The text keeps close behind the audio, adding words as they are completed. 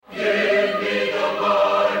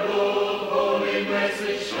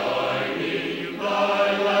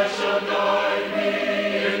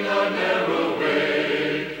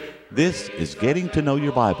This is Getting to Know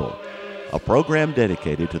Your Bible, a program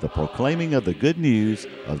dedicated to the proclaiming of the good news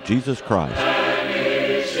of Jesus Christ.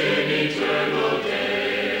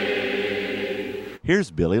 Here's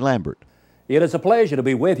Billy Lambert. It is a pleasure to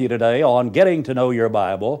be with you today on Getting to Know Your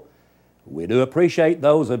Bible. We do appreciate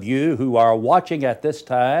those of you who are watching at this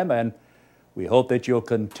time, and we hope that you'll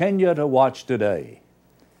continue to watch today.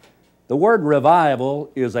 The word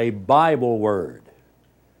revival is a Bible word.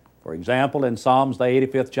 For example, in Psalms, the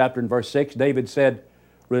 85th chapter and verse 6, David said,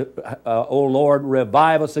 O Lord,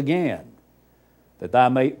 revive us again, that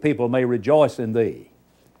thy people may rejoice in thee.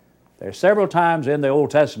 There are several times in the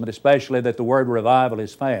Old Testament especially that the word revival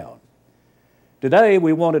is found. Today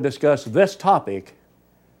we want to discuss this topic,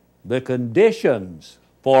 the conditions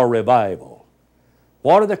for revival.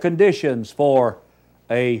 What are the conditions for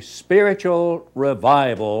a spiritual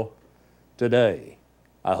revival today?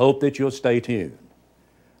 I hope that you'll stay tuned.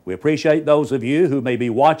 We appreciate those of you who may be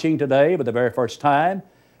watching today for the very first time.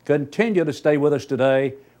 Continue to stay with us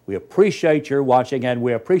today. We appreciate your watching, and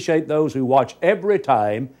we appreciate those who watch every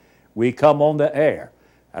time we come on the air.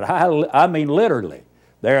 And I mean literally.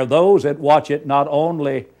 There are those that watch it not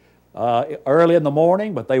only early in the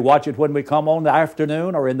morning, but they watch it when we come on the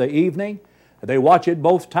afternoon or in the evening. They watch it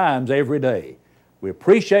both times every day. We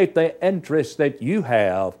appreciate the interest that you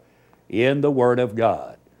have in the Word of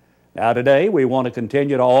God. Now today we want to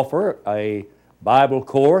continue to offer a Bible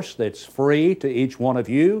course that's free to each one of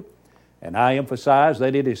you, and I emphasize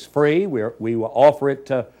that it is free. We will offer it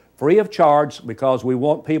free of charge because we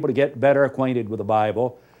want people to get better acquainted with the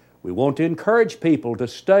Bible. We want to encourage people to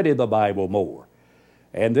study the Bible more.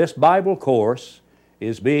 And this Bible course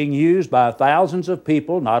is being used by thousands of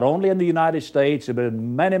people, not only in the United States, but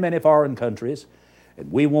in many, many foreign countries,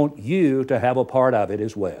 and we want you to have a part of it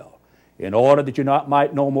as well. In order that you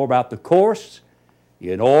might know more about the course,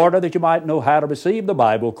 in order that you might know how to receive the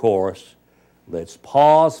Bible course, let's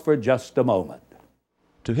pause for just a moment.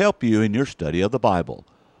 To help you in your study of the Bible,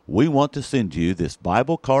 we want to send you this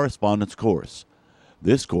Bible correspondence course.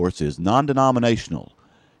 This course is non-denominational.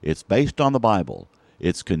 It's based on the Bible.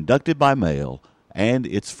 It's conducted by mail, and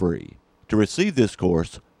it's free. To receive this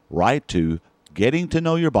course, write to Getting to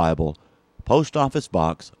Know Your Bible, Post Office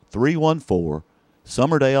Box 314,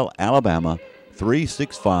 Summerdale, Alabama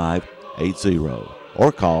 36580,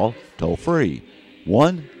 or call toll-free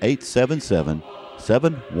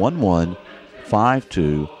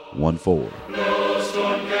 1-877-711-5214. No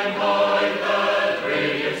storm can hide that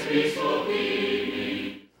radiance peaceful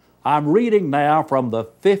beaming. I'm reading now from the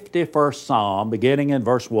 51st Psalm, beginning in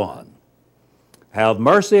verse 1. Have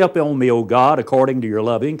mercy upon me, O God, according to your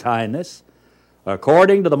loving kindness.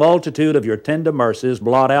 According to the multitude of your tender mercies,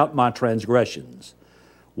 blot out my transgressions.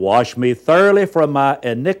 Wash me thoroughly from my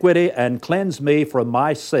iniquity and cleanse me from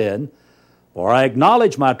my sin. For I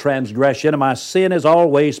acknowledge my transgression, and my sin is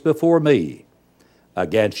always before me.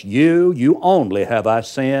 Against you, you only have I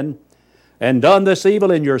sinned, and done this evil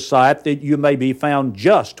in your sight, that you may be found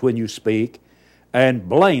just when you speak, and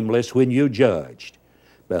blameless when you judged.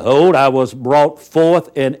 Behold, I was brought forth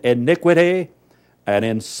in iniquity, and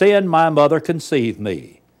in sin my mother conceived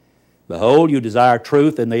me. Behold, you desire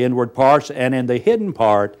truth in the inward parts, and in the hidden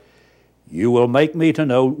part you will make me to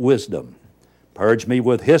know wisdom. Purge me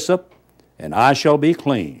with hyssop, and I shall be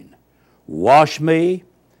clean. Wash me,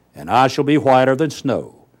 and I shall be whiter than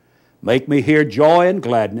snow. Make me hear joy and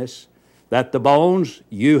gladness, that the bones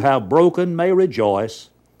you have broken may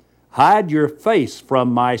rejoice. Hide your face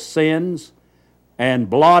from my sins, and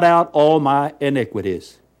blot out all my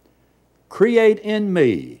iniquities. Create in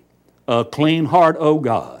me a clean heart, O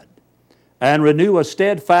God, and renew a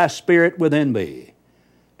steadfast spirit within me.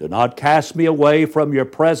 Do not cast me away from your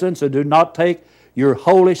presence, and do not take your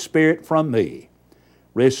Holy Spirit from me.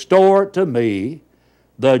 Restore to me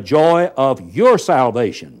the joy of your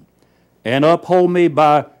salvation, and uphold me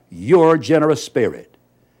by your generous spirit.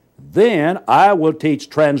 Then I will teach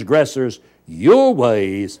transgressors your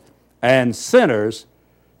ways, and sinners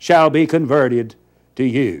shall be converted to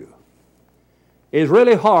you. It's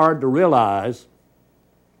really hard to realize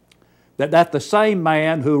that the same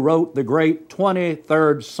man who wrote the great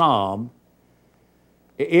 23rd Psalm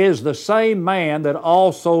is the same man that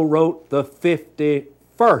also wrote the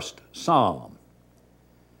 51st Psalm.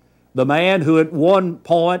 The man who at one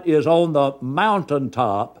point is on the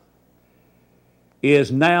mountaintop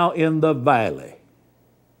is now in the valley.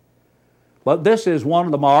 But this is one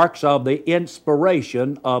of the marks of the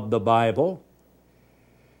inspiration of the Bible.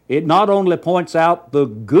 It not only points out the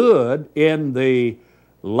good in the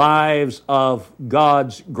lives of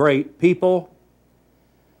God's great people,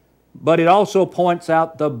 but it also points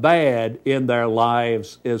out the bad in their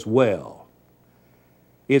lives as well.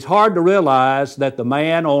 It's hard to realize that the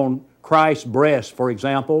man on Christ's breast, for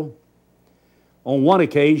example, on one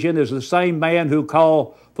occasion is the same man who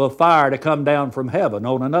called for fire to come down from heaven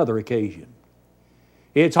on another occasion.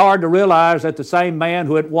 It's hard to realize that the same man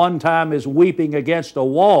who at one time is weeping against a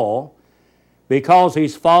wall because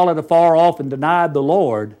he's fallen afar off and denied the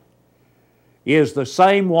Lord is the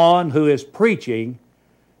same one who is preaching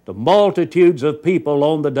to multitudes of people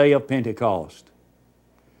on the day of Pentecost.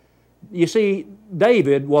 You see,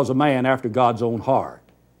 David was a man after God's own heart.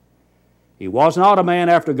 He was not a man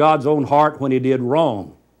after God's own heart when he did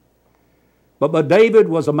wrong. But David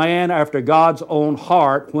was a man after God's own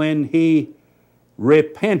heart when he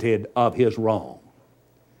repented of his wrong.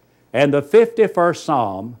 And the 51st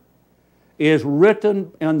Psalm is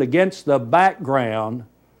written against the background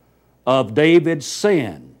of David's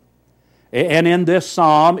sin. And in this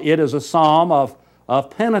psalm, it is a psalm of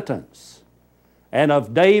penitence and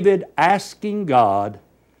of David asking God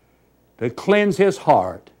to cleanse his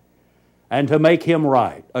heart and to make him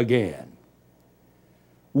right again.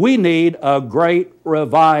 We need a great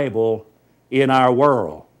revival in our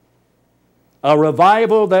world. A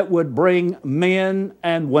revival that would bring men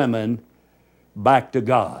and women back to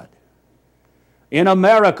God. In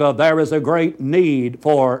America, there is a great need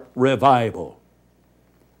for revival.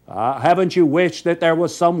 Haven't you wished that there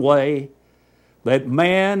was some way that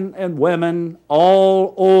men and women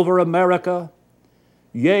all over America,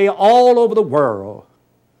 yea, all over the world,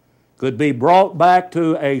 could be brought back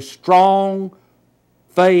to a strong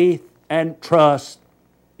faith and trust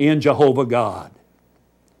in Jehovah God?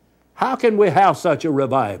 How can we have such a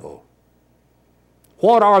revival?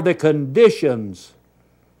 What are the conditions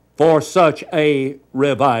for such a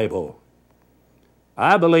revival?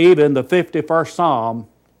 I believe in the 51st Psalm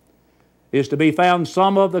is to be found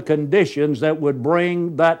some of the conditions that would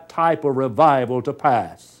bring that type of revival to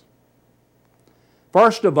pass.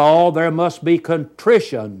 First of all, there must be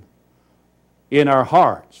contrition in our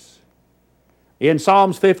hearts. In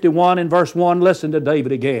Psalms 51 and verse 1, listen to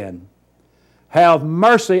David again. Have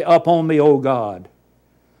mercy upon me, O God,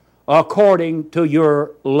 according to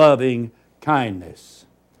your loving kindness.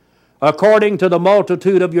 According to the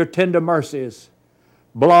multitude of your tender mercies,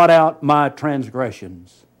 blot out my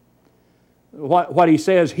transgressions. What he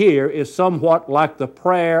says here is somewhat like the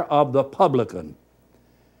prayer of the publican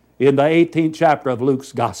in the 18th chapter of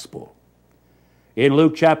Luke's Gospel. In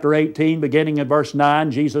Luke chapter 18, beginning in verse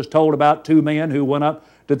 9, Jesus told about two men who went up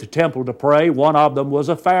to the temple to pray. One of them was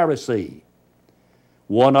a Pharisee.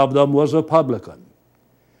 One of them was a publican.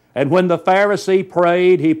 And when the Pharisee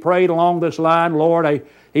prayed, he prayed along this line, Lord,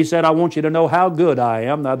 he said, I want you to know how good I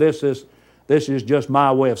am. Now this is just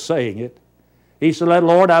my way of saying it. He said,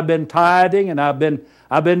 Lord, I've been tithing and I've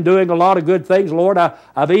been doing a lot of good things. Lord,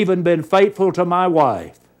 I've even been faithful to my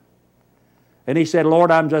wife. And he said, Lord,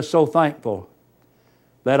 I'm just so thankful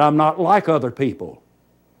that I'm not like other people.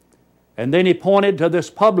 And then he pointed to this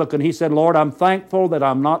publican. He said, Lord, I'm thankful that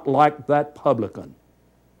I'm not like that publican.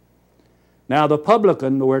 Now the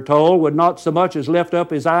publican, we're told, would not so much as lift up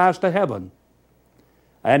his eyes to heaven.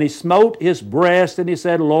 And he smote his breast and he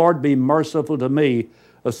said, Lord, be merciful to me,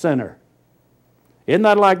 a sinner. Isn't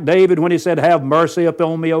that like David when he said, have mercy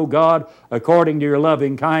upon me, O God, according to your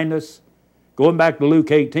loving kindness? Going back to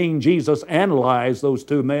Luke 18, Jesus analyzed those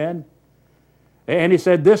two men. And he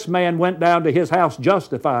said, this man went down to his house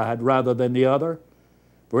justified rather than the other.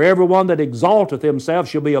 For everyone that exalteth himself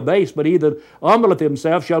shall be abased, but he that humbleth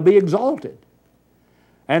himself shall be exalted.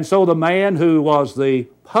 And so the man who was the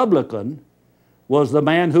publican was the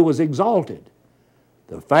man who was exalted.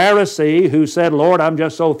 The Pharisee who said, Lord, I'm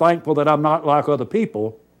just so thankful that I'm not like other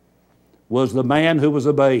people, was the man who was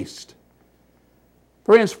abased.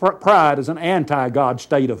 Friends, pride is an anti-God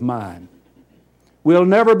state of mind. We'll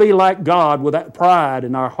never be like God with that pride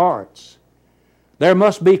in our hearts. There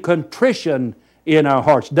must be contrition in our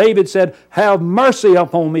hearts. David said, have mercy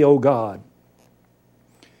upon me, O God.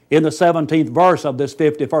 In the 17th verse of this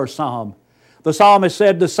 51st Psalm, the psalmist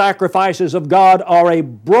said, the sacrifices of God are a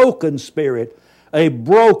broken spirit, a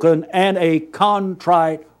broken and a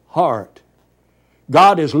contrite heart.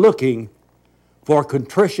 God is looking for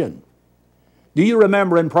contrition. Do you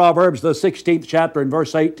remember in Proverbs, the 16th chapter and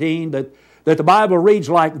verse 18, that the Bible reads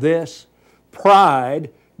like this,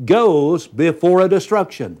 pride goes before a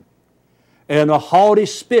destruction, and a haughty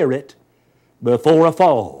spirit before a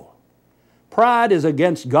fall. Pride is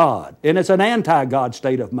against God, and it's an anti-God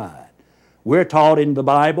state of mind. We're taught in the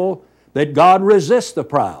Bible that God resists the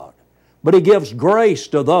proud, but He gives grace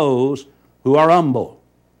to those who are humble.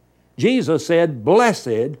 Jesus said,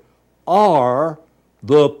 blessed are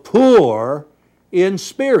the poor in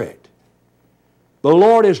spirit. The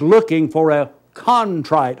Lord is looking for a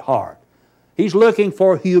contrite heart. He's looking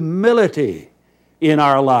for humility in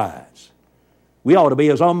our lives. We ought to be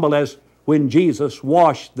as humble as when Jesus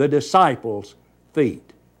washed the disciples'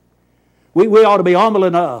 feet. We ought to be humble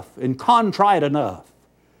enough and contrite enough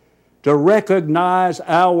to recognize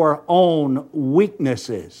our own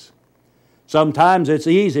weaknesses. Sometimes it's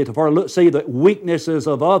easy to see the weaknesses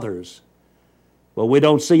of others, but we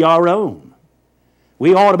don't see our own.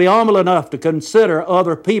 We ought to be humble enough to consider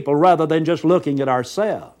other people rather than just looking at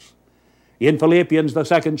ourselves. In Philippians, the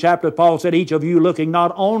 2nd chapter, Paul said, each of you looking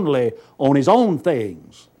not only on his own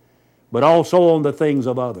things, but also on the things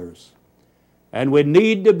of others. And we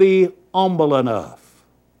need to be humble enough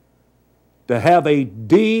to have a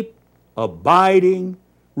deep, abiding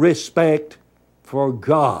respect for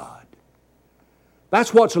God.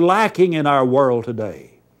 That's what's lacking in our world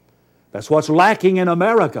today. That's what's lacking in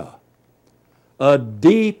America. A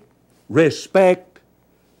deep respect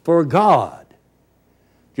for God.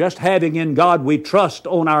 Just having in God we trust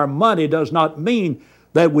on our money does not mean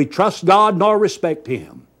that we trust God nor respect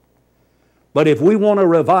Him. But if we want a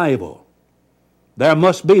revival, there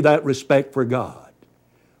must be that respect for God.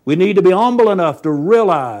 We need to be humble enough to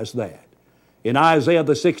realize that. In Isaiah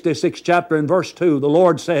the 66th chapter and verse 2, the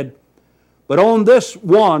Lord said, "But on this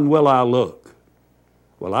one will I look."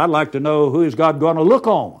 Well, I'd like to know, who is God going to look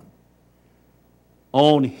on?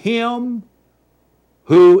 On him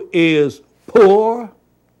who is poor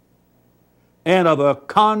and of a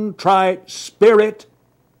contrite spirit,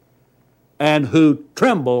 and who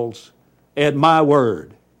trembles at my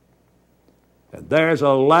word. And there's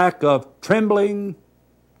a lack of trembling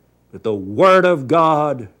at the Word of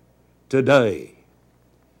God today.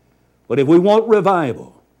 But if we want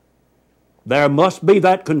revival, there must be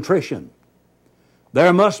that contrition.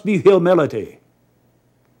 There must be humility.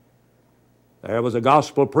 There was a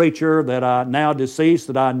gospel preacher that I now deceased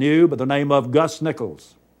that I knew by the name of Gus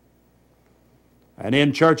Nichols. And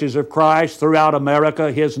in churches of Christ throughout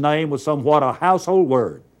America, his name was somewhat a household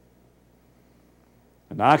word.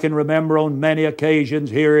 And I can remember on many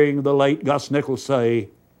occasions hearing the late Gus Nichols say,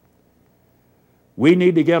 we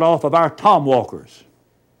need to get off of our tom walkers,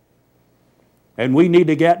 and we need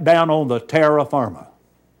to get down on the terra firma.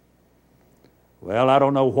 Well, I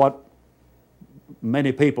don't know what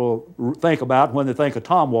many people think about when they think of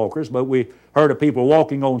tom walkers, but we heard of people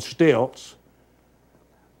walking on stilts.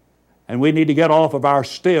 And we need to get off of our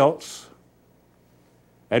stilts,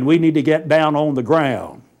 and we need to get down on the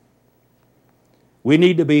ground. We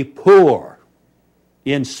need to be poor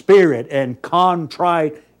in spirit and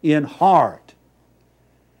contrite in heart.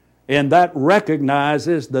 And that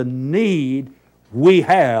recognizes the need we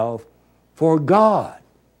have for God.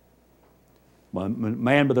 A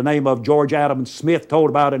man by the name of George Adam Smith told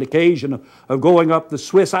about an occasion of going up the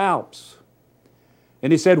Swiss Alps.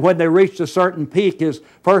 And he said when they reached a certain peak, his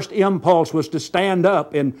first impulse was to stand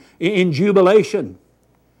up in jubilation.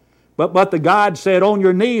 But the guide said, "On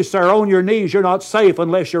your knees, sir, on your knees. You're not safe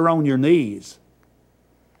unless you're on your knees."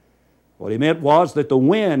 What he meant was that the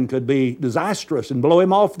wind could be disastrous and blow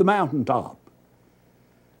him off the mountaintop.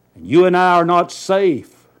 And you and I are not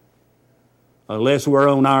safe unless we're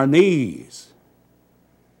on our knees.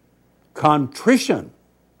 Contrition.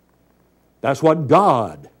 That's what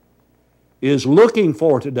God is looking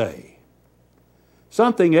for today.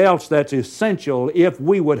 Something else that's essential if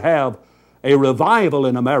we would have a revival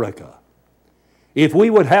in America, if we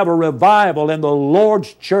would have a revival in the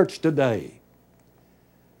Lord's church today,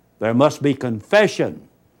 there must be confession.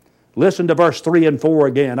 Listen to verse 3 and 4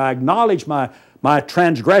 again. I acknowledge my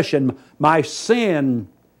transgression, my sin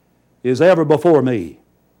is ever before me.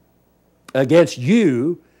 Against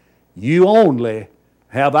you, you only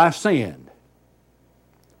have I sinned.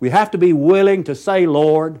 We have to be willing to say,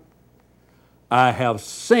 Lord, I have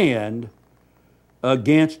sinned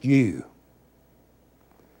against you.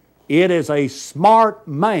 It is a smart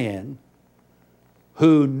man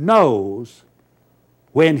who knows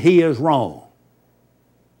when he is wrong.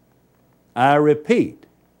 I repeat,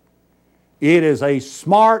 it is a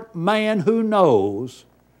smart man who knows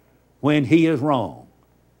when he is wrong.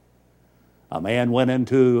 A man went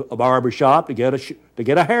into a barber shop to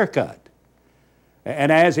get a haircut.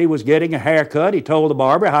 And as he was getting a haircut, he told the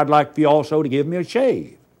barber, "I'd like for you also to give me a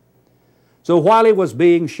shave." So while he was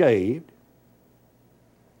being shaved,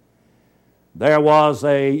 there was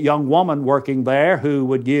a young woman working there who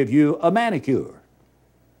would give you a manicure.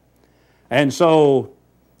 And so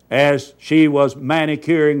as she was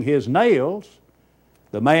manicuring his nails,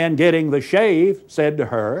 the man getting the shave said to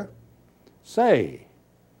her, "Say,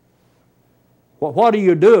 what are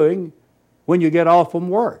you doing when you get off from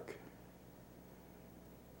work?"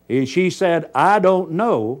 And she said, "I don't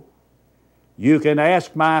know. You can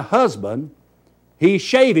ask my husband, he's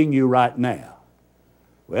shaving you right now.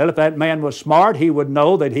 Well, if that man was smart, he would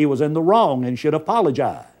know that he was in the wrong and should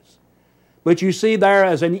apologize. But you see, there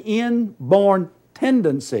is an inborn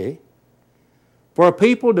tendency for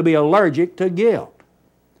people to be allergic to guilt.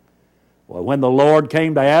 Well, when the Lord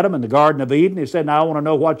came to Adam in the Garden of Eden, He said, "Now I want to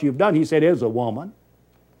know what you've done." He said, "It was a woman."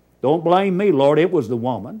 "Don't blame me, Lord, it was the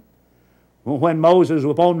woman." When Moses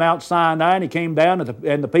was on Mount Sinai and he came down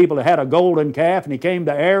and the people had a golden calf, and he came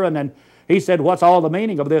to Aaron and he said, "What's all the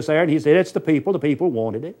meaning of this, Aaron?" He said, "It's the people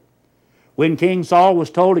wanted it." When King Saul was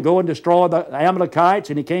told to go and destroy the Amalekites,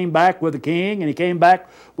 and he came back with the king, and he came back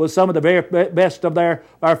with some of the very best of their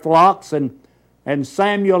flocks, and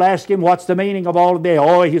Samuel asked him, "What's the meaning of all of this?"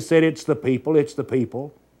 "Oh," he said, "it's the people, it's the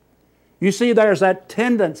people." You see, there's that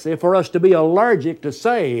tendency for us to be allergic to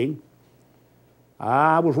saying,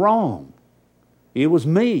 "I was wrong. It was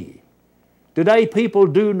me." Today, people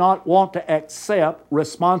do not want to accept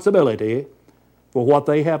responsibility for what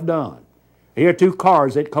they have done. Here are two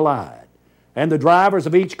cars that collide, and the drivers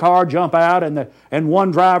of each car jump out, and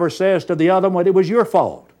one driver says to the other one, "It was your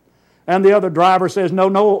fault." And the other driver says,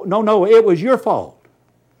 no, it was your fault."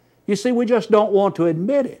 You see, we just don't want to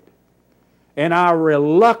admit it. And our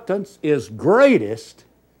reluctance is greatest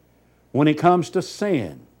when it comes to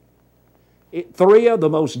sin. Three of the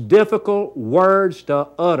most difficult words to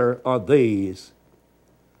utter are these: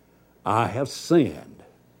 "I have sinned."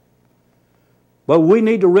 But we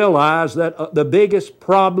need to realize that the biggest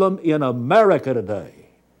problem in America today,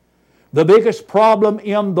 the biggest problem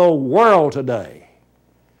in the world today,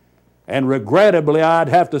 and regrettably I'd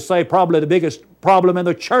have to say probably the biggest problem in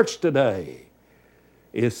the church today,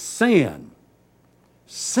 is sin.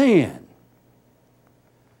 Sin.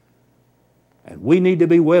 And we need to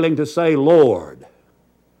be willing to say, "Lord,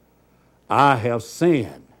 I have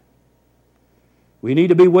sinned." We need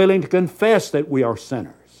to be willing to confess that we are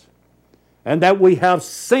sinners and that we have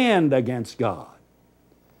sinned against God.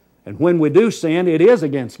 And when we do sin, it is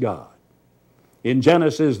against God. In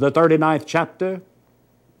Genesis, the 39th chapter,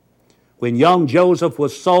 when young Joseph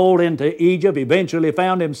was sold into Egypt, eventually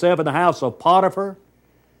found himself in the house of Potiphar,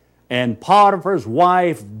 and Potiphar's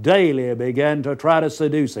wife daily began to try to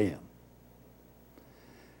seduce him.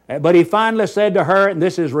 But he finally said to her, and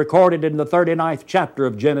this is recorded in the 39th chapter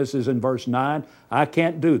of Genesis in verse 9, "I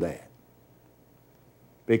can't do that.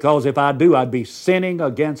 Because if I do, I'd be sinning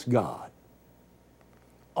against God."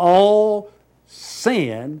 All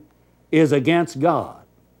sin is against God.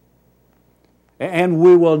 And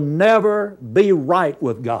we will never be right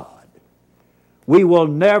with God. We will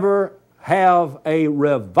never have a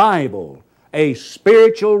revival, a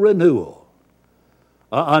spiritual renewal,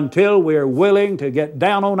 until we're willing to get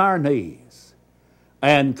down on our knees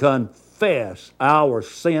and confess our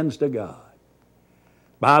sins to God.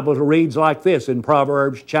 The Bible reads like this in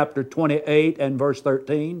Proverbs chapter 28 and verse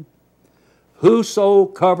 13, "Whoso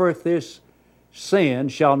covereth his sin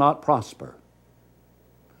shall not prosper,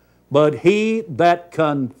 but he that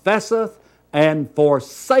confesseth and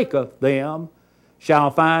forsaketh them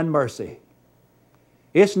shall find mercy."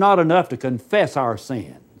 It's not enough to confess our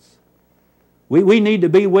sins. We need to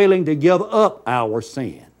be willing to give up our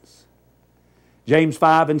sins. James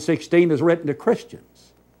 5 and 16 is written to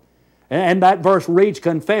Christians. And that verse reads,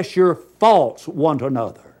 "Confess your faults one to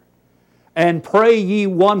another, and pray ye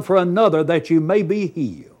one for another that you may be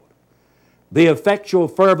healed. The effectual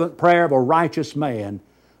fervent prayer of a righteous man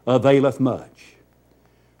availeth much."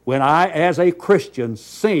 When I, as a Christian,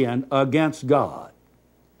 sin against God,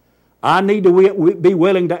 I need to be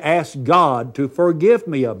willing to ask God to forgive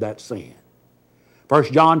me of that sin.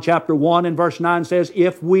 1 John chapter 1 and verse 9 says,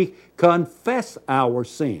 "If we confess our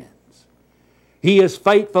sins, He is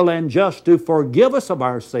faithful and just to forgive us of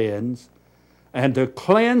our sins and to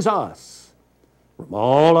cleanse us from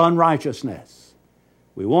all unrighteousness."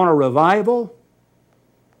 We want a revival.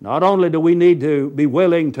 Not only do we need to be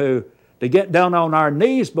willing to get down on our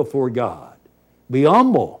knees before God, be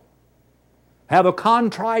humble, have a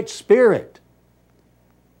contrite spirit,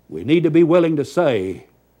 we need to be willing to say,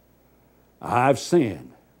 "I've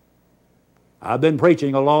sinned. I've been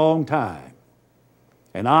preaching a long time,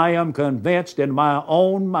 and I am convinced in my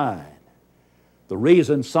own mind the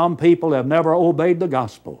reason some people have never obeyed the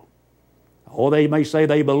gospel. Oh, they may say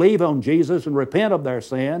they believe on Jesus and repent of their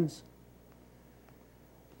sins,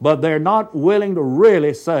 but they're not willing to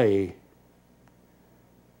really say,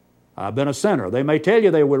 I've been a sinner." They may tell you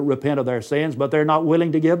they will repent of their sins, but they're not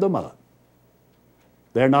willing to give them up.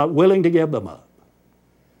 They're not willing to give them up.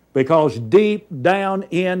 Because deep down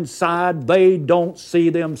inside, they don't see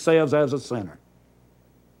themselves as a sinner.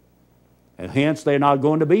 And hence, they're not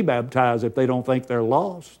going to be baptized if they don't think they're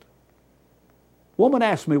lost. Woman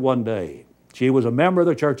asked me one day, she was a member of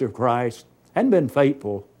the Church of Christ, hadn't been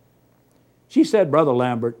faithful. She said, Brother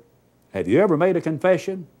Lambert, have you ever made a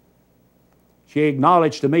confession? She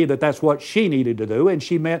acknowledged to me that that's what she needed to do, and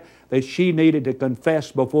she meant that she needed to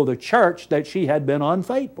confess before the church that she had been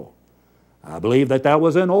unfaithful. I believe that that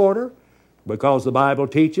was in order, because the Bible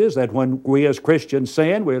teaches that when we as Christians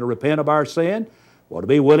sin, we're to repent of our sin, we're to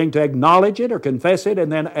be willing to acknowledge it or confess it,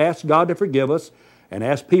 and then ask God to forgive us and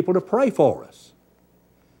ask people to pray for us.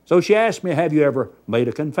 So she asked me, have you ever made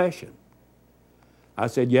a confession? I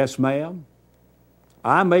said, yes, ma'am.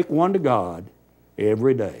 I make one to God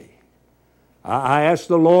every day. I ask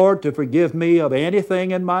the Lord to forgive me of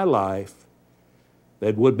anything in my life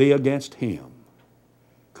that would be against Him.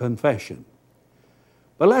 Confession.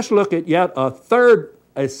 But let's look at yet a third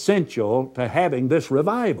essential to having this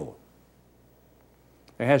revival.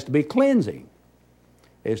 There has to be cleansing.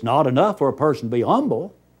 It's not enough for a person to be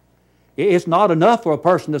humble. It's not enough for a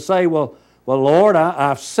person to say, well Lord,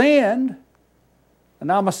 I've sinned,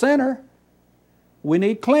 and I'm a sinner. We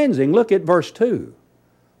need cleansing. Look at verse 2.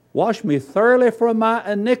 Wash me thoroughly from my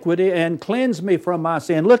iniquity and cleanse me from my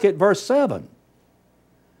sin. Look at verse 7.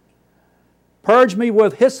 Purge me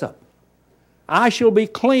with hyssop. I shall be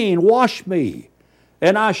clean. Wash me,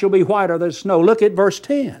 and I shall be whiter than snow. Look at verse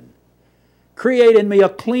 10. Create in me a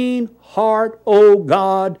clean heart, O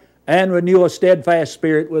God, and renew a steadfast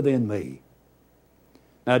spirit within me.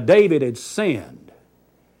 Now David had sinned,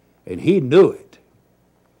 and he knew it.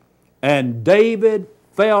 And David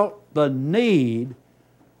felt the need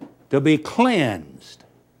to be cleansed.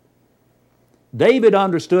 David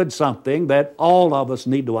understood something that all of us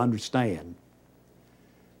need to understand.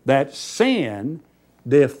 That sin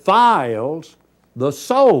defiles the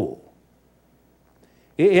soul.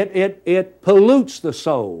 It pollutes the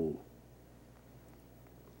soul.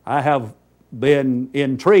 I have been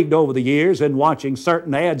intrigued over the years in watching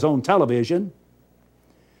certain ads on television,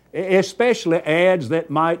 especially ads that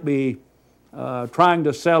might be trying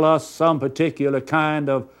to sell us some particular kind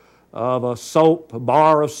of a soap, a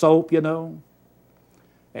bar of soap, you know.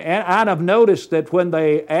 And I've noticed that when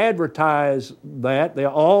they advertise that, they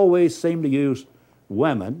always seem to use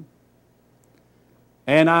women.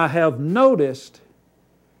 And I have noticed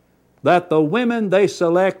that the women they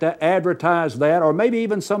select to advertise that, or maybe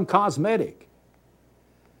even some cosmetic,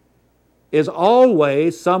 is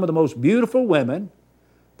always some of the most beautiful women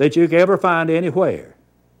that you can ever find anywhere.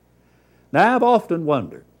 Now, I've often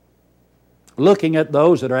wondered, looking at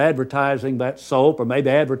those that are advertising that soap or maybe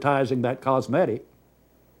advertising that cosmetic,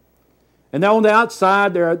 and they're on the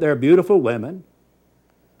outside, they're beautiful women.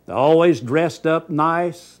 They're always dressed up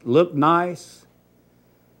nice, look nice.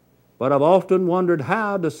 But I've often wondered,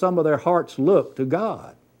 how do some of their hearts look to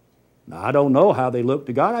God? Now, I don't know how they look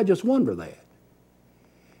to God. I just wonder that.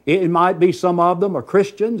 It might be some of them are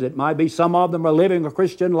Christians. It might be some of them are living a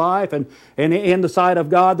Christian life, and in the sight of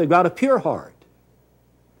God, they've got a pure heart.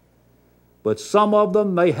 But some of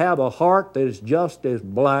them may have a heart that is just as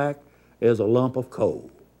black as a lump of coal.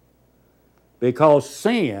 Because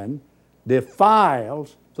sin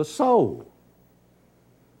defiles the soul.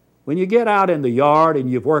 When you get out in the yard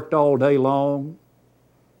and you've worked all day long,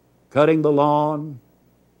 cutting the lawn,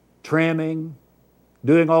 trimming,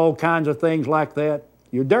 doing all kinds of things like that,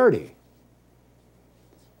 you're dirty.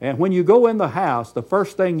 And when you go in the house, the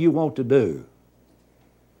first thing you want to do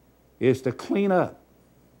is to clean up.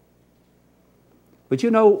 But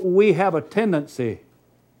you know, we have a tendency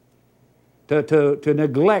to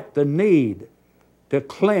neglect the need to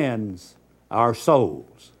cleanse our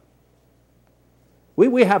souls.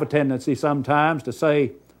 We have a tendency sometimes to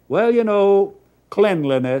say, well, you know,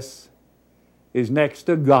 cleanliness is next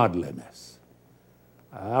to godliness.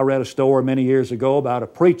 I read a story many years ago about a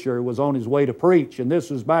preacher who was on his way to preach, and this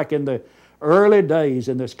was back in the early days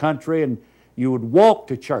in this country, and you would walk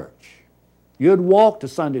to church. You'd walk to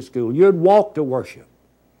Sunday school. You'd walk to worship.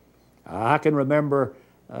 I can remember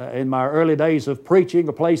in my early days of preaching,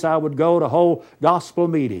 a place I would go to hold gospel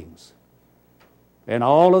meetings. And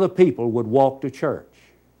all of the people would walk to church.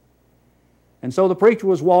 And so the preacher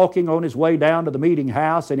was walking on his way down to the meeting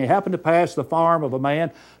house, and he happened to pass the farm of a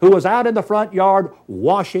man who was out in the front yard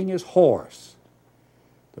washing his horse.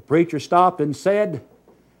 The preacher stopped and said,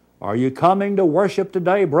 "Are you coming to worship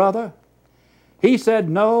today, brother?" He said,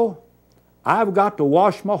 "No, I've got to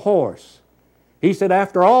wash my horse." He said,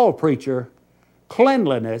 "After all, preacher,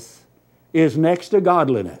 cleanliness is next to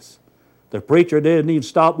godliness." The preacher didn't even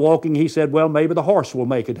stop walking. He said, "Well, maybe the horse will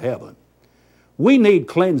make it to heaven." We need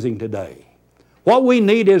cleansing today. What we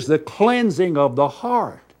need is the cleansing of the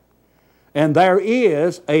heart. And there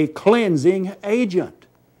is a cleansing agent.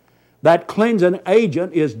 That cleansing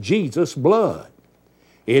agent is Jesus' blood.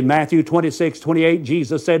 In Matthew 26:28,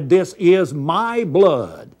 Jesus said, "This is my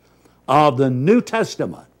blood of the New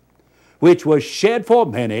Testament, which was shed for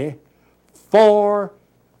many for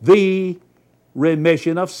the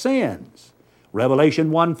remission of sins." Revelation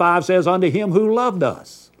 1:5 says, "Unto him who loved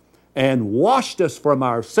us and washed us from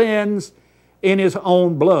our sins in his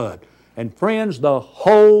own blood." And friends, the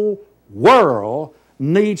whole world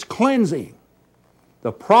needs cleansing.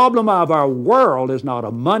 The problem of our world is not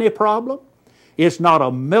a money problem. It's not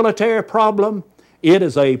a military problem. It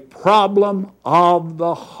is a problem of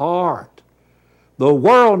the heart. The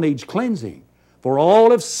world needs cleansing, for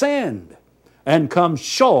all have sinned and come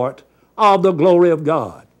short of the glory of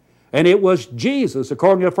God. And it was Jesus,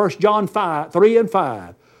 according to 1 John 3 and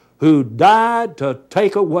 5, who died to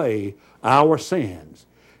take away our sins.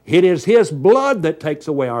 It is His blood that takes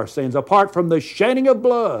away our sins. Apart from the shedding of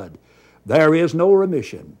blood, there is no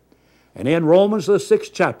remission. And in Romans the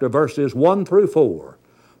 6th chapter, verses 1 through 4,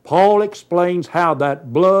 Paul explains how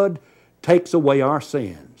that blood takes away our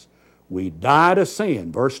sins. We die to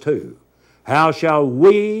sin, verse 2. How shall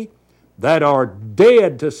we that are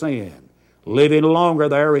dead to sin live any longer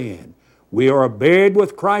therein? We are buried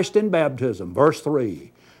with Christ in baptism, verse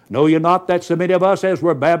 3. Know ye not that so many of us as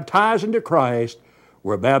were baptized into Christ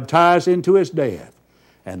were baptized into His death?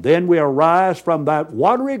 And then we arise from that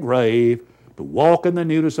watery grave to walk in the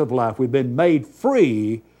newness of life. We've been made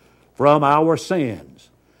free from our sins.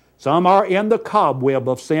 Some are in the cobweb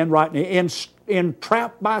of sin right now,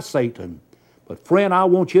 entrapped by Satan. But friend, I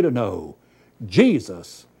want you to know,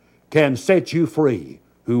 Jesus can set you free.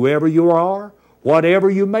 Whoever you are, whatever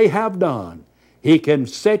you may have done, He can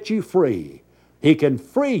set you free. He can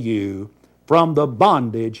free you from the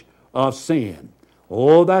bondage of sin.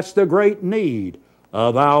 Oh, that's the great need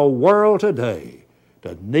of our world today,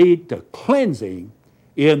 to need the cleansing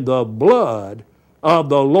in the blood of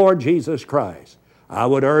the Lord Jesus Christ. I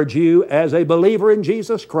would urge you as a believer in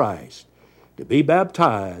Jesus Christ to be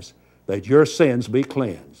baptized that your sins be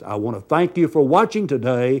cleansed. I want to thank you for watching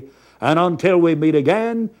today, and until we meet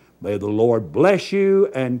again, may the Lord bless you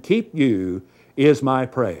and keep you, is my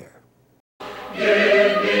prayer.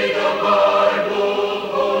 Give me the Bible,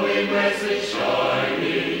 holy message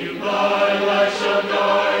shining, thy light shall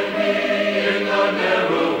guide me in the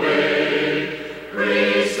narrow way.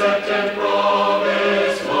 Precept and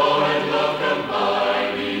promise, law and love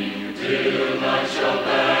combining, till night shall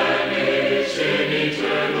vanish in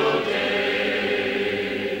eternal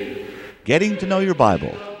day. Getting to Know Your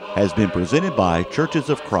Bible has been presented by Churches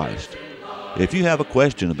of Christ. If you have a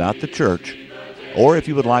question about the church, or if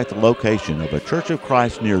you would like the location of a Church of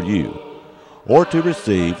Christ near you, or to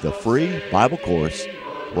receive the free Bible course,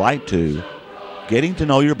 write to Getting to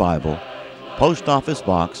Know Your Bible, Post Office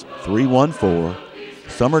Box 314,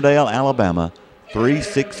 Summerdale, Alabama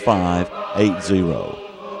 36580,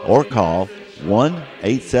 or call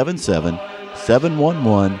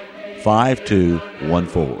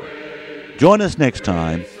 1-877-711-5214. Join us next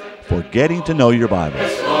time for Getting to Know Your Bible.